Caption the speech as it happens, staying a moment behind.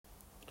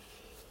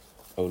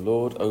O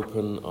Lord,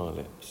 open our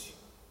lips,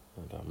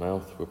 and our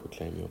mouth will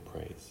proclaim your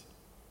praise.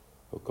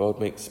 O God,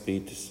 make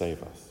speed to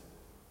save us.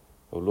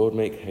 O Lord,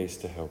 make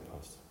haste to help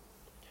us.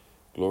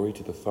 Glory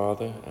to the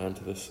Father, and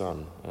to the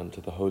Son, and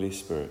to the Holy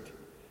Spirit,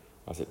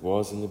 as it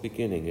was in the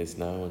beginning, is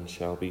now, and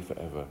shall be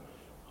forever.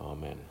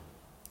 Amen.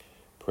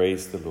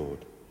 Praise the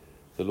Lord.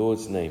 The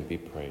Lord's name be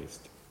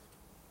praised.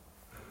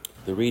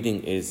 The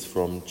reading is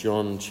from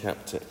John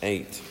chapter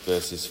 8,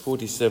 verses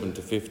 47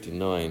 to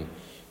 59,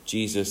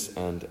 Jesus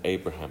and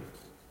Abraham.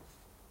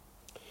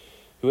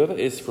 Whoever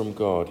is from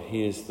God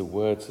hears the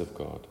words of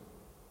God.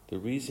 The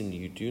reason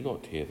you do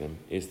not hear them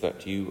is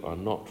that you are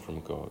not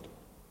from God.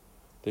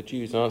 The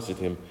Jews answered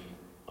him,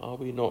 "Are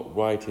we not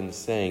right in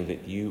saying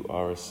that you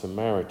are a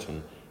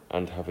Samaritan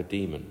and have a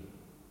demon?"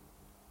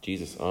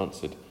 Jesus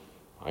answered,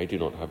 "I do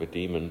not have a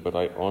demon, but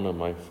I honor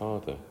my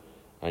Father,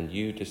 and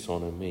you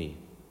dishonor me.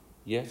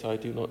 Yet I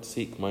do not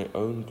seek my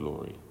own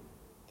glory.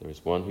 There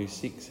is one who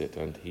seeks it,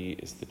 and he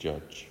is the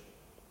judge.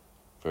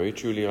 Very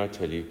truly I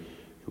tell you,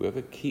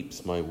 whoever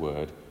keeps my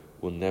word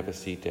will never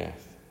see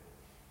death."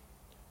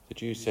 The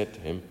Jews said to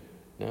him,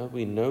 "Now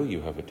we know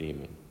you have a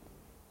demon.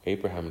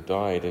 Abraham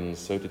died, and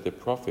so did the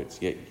prophets,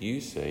 yet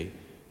you say,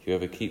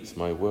 whoever keeps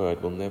my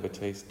word will never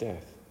taste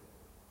death.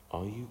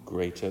 Are you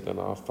greater than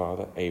our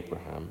father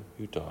Abraham,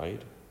 who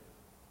died?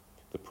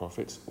 The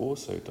prophets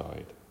also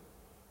died.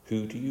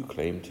 Who do you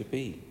claim to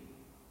be?"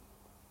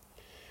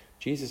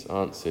 Jesus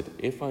answered,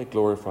 "If I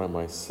glorify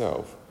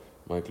myself,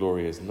 my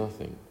glory is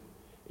nothing.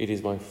 It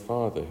is my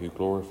Father who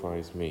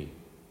glorifies me,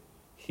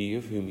 he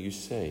of whom you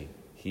say,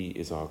 he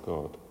is our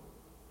God.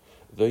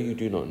 Though you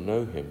do not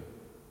know him,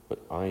 but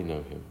I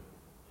know him.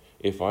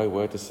 If I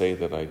were to say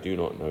that I do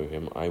not know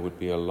him, I would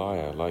be a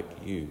liar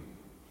like you.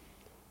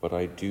 But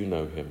I do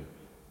know him,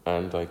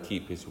 and I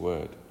keep his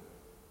word.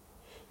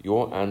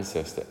 Your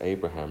ancestor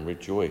Abraham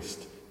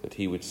rejoiced that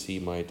he would see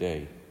my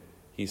day.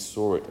 He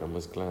saw it and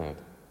was glad."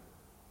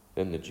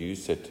 Then the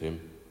Jews said to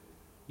him,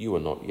 "You are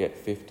not yet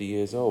 50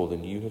 years old,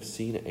 and you have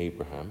seen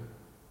Abraham?"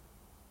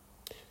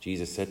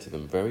 Jesus said to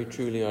them, "Very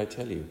truly I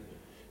tell you,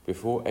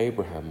 before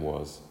Abraham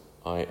was,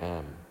 I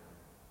am."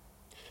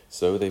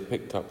 So they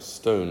picked up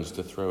stones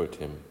to throw at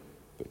him,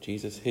 but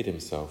Jesus hid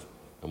himself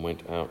and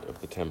went out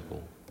of the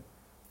temple.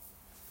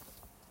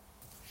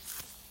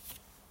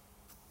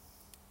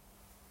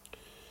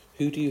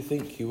 Who do you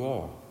think you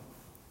are?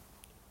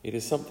 It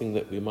is something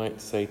that we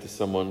might say to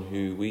someone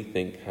who we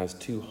think has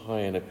too high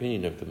an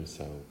opinion of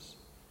themselves.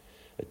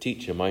 A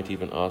teacher might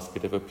even ask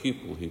it of a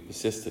pupil who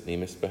persistently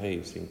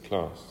misbehaves in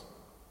class.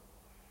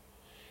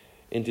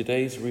 In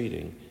today's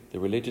reading, the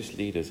religious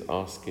leaders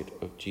ask it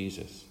of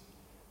Jesus,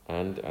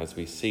 and as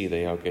we see,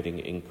 they are getting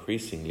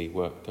increasingly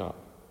worked up.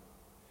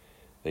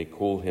 They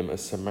call him a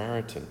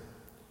Samaritan,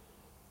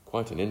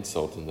 quite an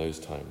insult in those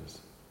times,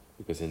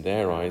 because in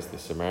their eyes the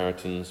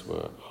Samaritans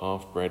were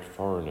half-bred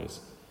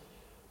foreigners.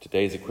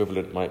 Today's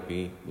equivalent might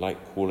be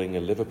like calling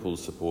a Liverpool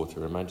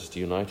supporter a Manchester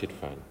United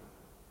fan.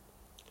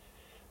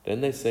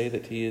 Then they say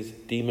that he is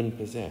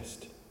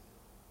demon-possessed.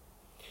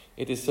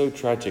 It is so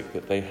tragic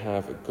that they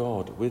have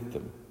God with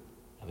them,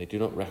 and they do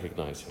not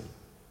recognize him.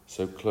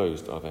 So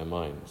closed are their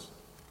minds.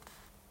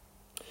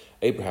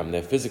 Abraham,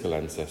 their physical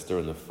ancestor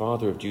and the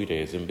father of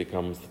Judaism,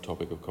 becomes the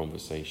topic of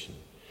conversation.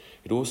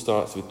 It all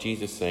starts with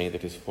Jesus saying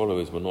that his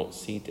followers will not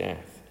see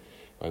death,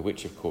 by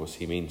which, of course,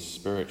 he means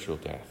spiritual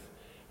death,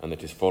 and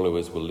that his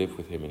followers will live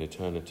with him in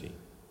eternity.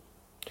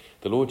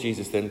 The Lord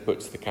Jesus then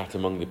puts the cat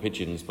among the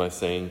pigeons by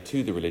saying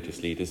to the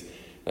religious leaders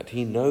that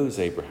he knows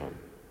Abraham,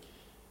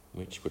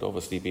 which would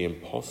obviously be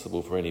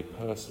impossible for any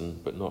person,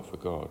 but not for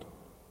God.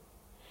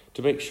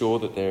 To make sure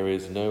that there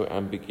is no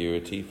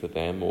ambiguity for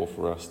them or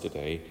for us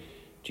today,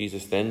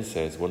 Jesus then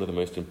says one of the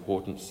most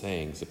important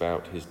sayings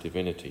about his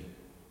divinity.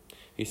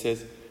 He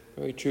says,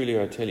 "Very truly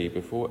I tell you,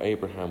 before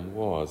Abraham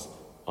was,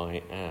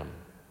 I am."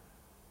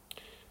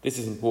 This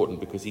is important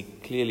because he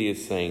clearly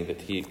is saying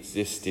that he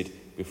existed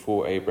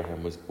before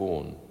Abraham was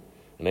born,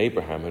 and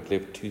Abraham had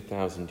lived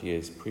 2,000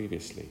 years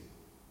previously.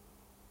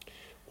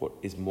 What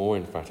is more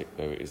emphatic,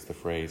 though, is the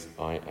phrase,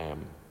 "I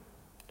am."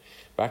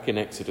 Back in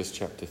Exodus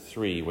chapter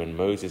 3, when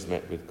Moses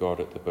met with God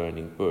at the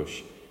burning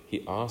bush,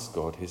 he asked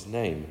God his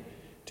name,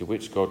 to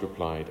which God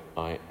replied,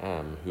 "I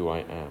am who I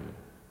am."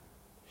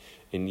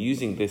 In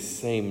using this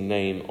same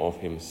name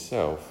of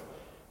himself,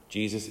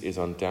 Jesus is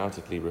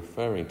undoubtedly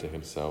referring to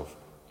himself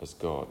as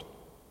God.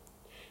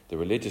 The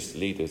religious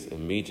leaders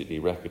immediately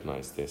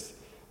recognize this,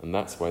 and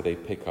that's why they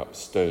pick up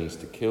stones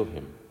to kill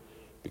him,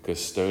 because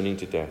stoning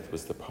to death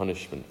was the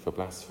punishment for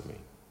blasphemy.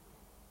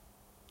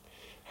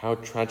 How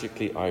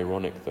tragically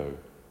ironic, though,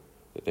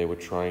 that they were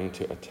trying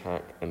to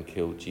attack and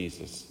kill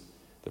Jesus,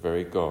 the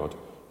very God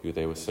who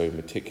they were so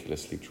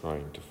meticulously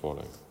trying to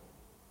follow.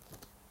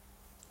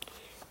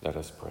 Let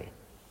us pray.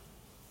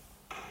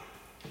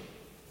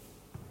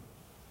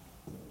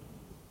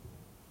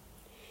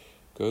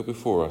 Go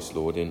before us,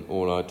 Lord, in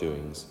all our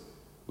doings,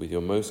 with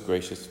your most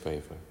gracious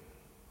favour,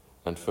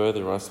 and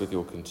further us with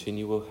your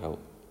continual help,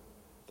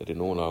 that in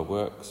all our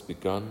works,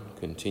 begun,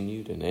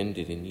 continued, and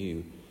ended in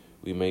you,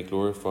 we may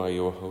glorify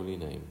your holy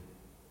name.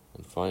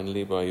 and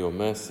finally, by your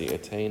mercy,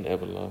 attain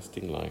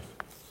everlasting life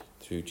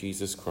through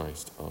Jesus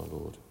Christ our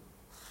Lord.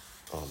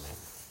 Amen.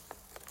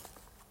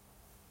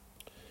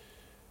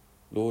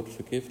 Lord,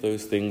 forgive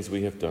those things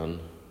we have done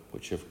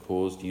which have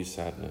caused you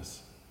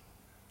sadness,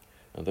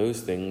 and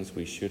those things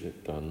we should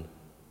have done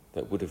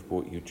that would have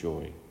brought you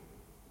joy.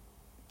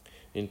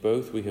 In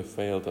both we have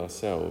failed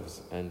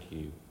ourselves and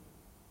you.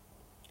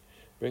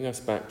 Bring us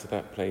back to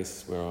that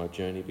place where our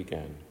journey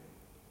began,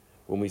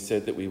 when we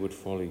said that we would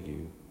follow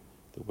you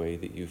the way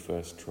that you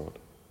first trod.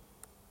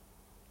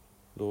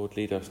 Lord,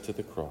 lead us to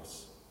the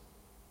cross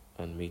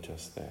and meet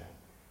us there.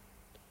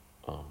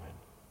 Amen.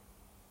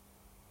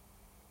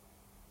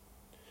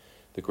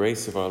 The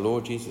grace of our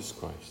Lord Jesus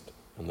Christ,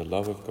 and the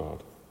love of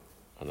God,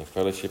 and the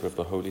fellowship of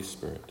the Holy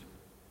Spirit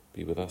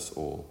be with us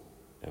all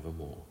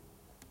evermore.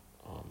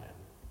 Amen.